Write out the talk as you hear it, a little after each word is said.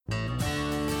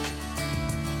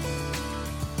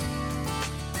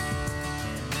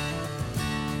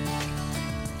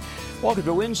Welcome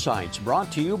to Insights,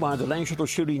 brought to you by the National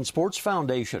Shooting Sports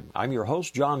Foundation. I'm your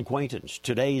host, John Quaintance.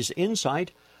 Today's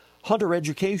Insight, hunter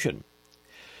education.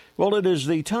 Well, it is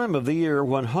the time of the year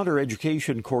when hunter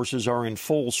education courses are in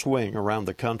full swing around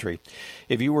the country.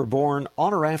 If you were born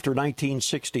on or after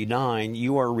 1969,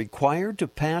 you are required to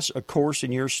pass a course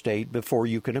in your state before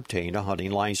you can obtain a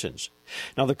hunting license.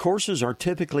 Now, the courses are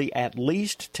typically at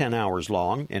least 10 hours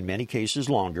long, in many cases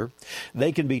longer.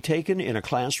 They can be taken in a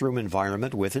classroom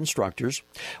environment with instructors,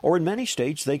 or in many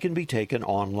states they can be taken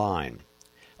online.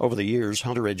 Over the years,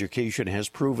 hunter education has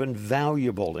proven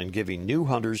valuable in giving new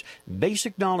hunters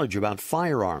basic knowledge about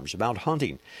firearms, about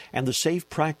hunting, and the safe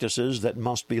practices that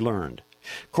must be learned.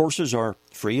 Courses are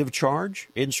free of charge.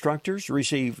 Instructors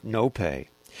receive no pay.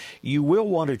 You will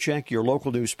want to check your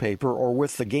local newspaper or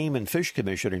with the Game and Fish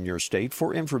Commission in your state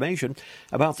for information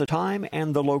about the time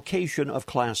and the location of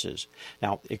classes.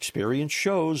 Now, experience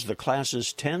shows the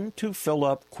classes tend to fill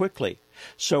up quickly.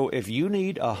 So if you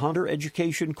need a hunter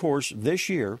education course this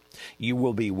year, you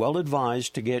will be well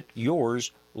advised to get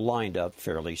yours lined up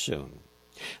fairly soon.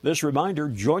 This reminder,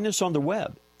 join us on the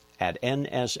web at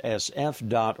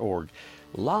nssf.org.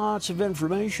 Lots of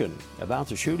information about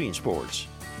the shooting sports.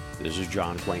 This is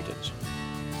John Quaintance.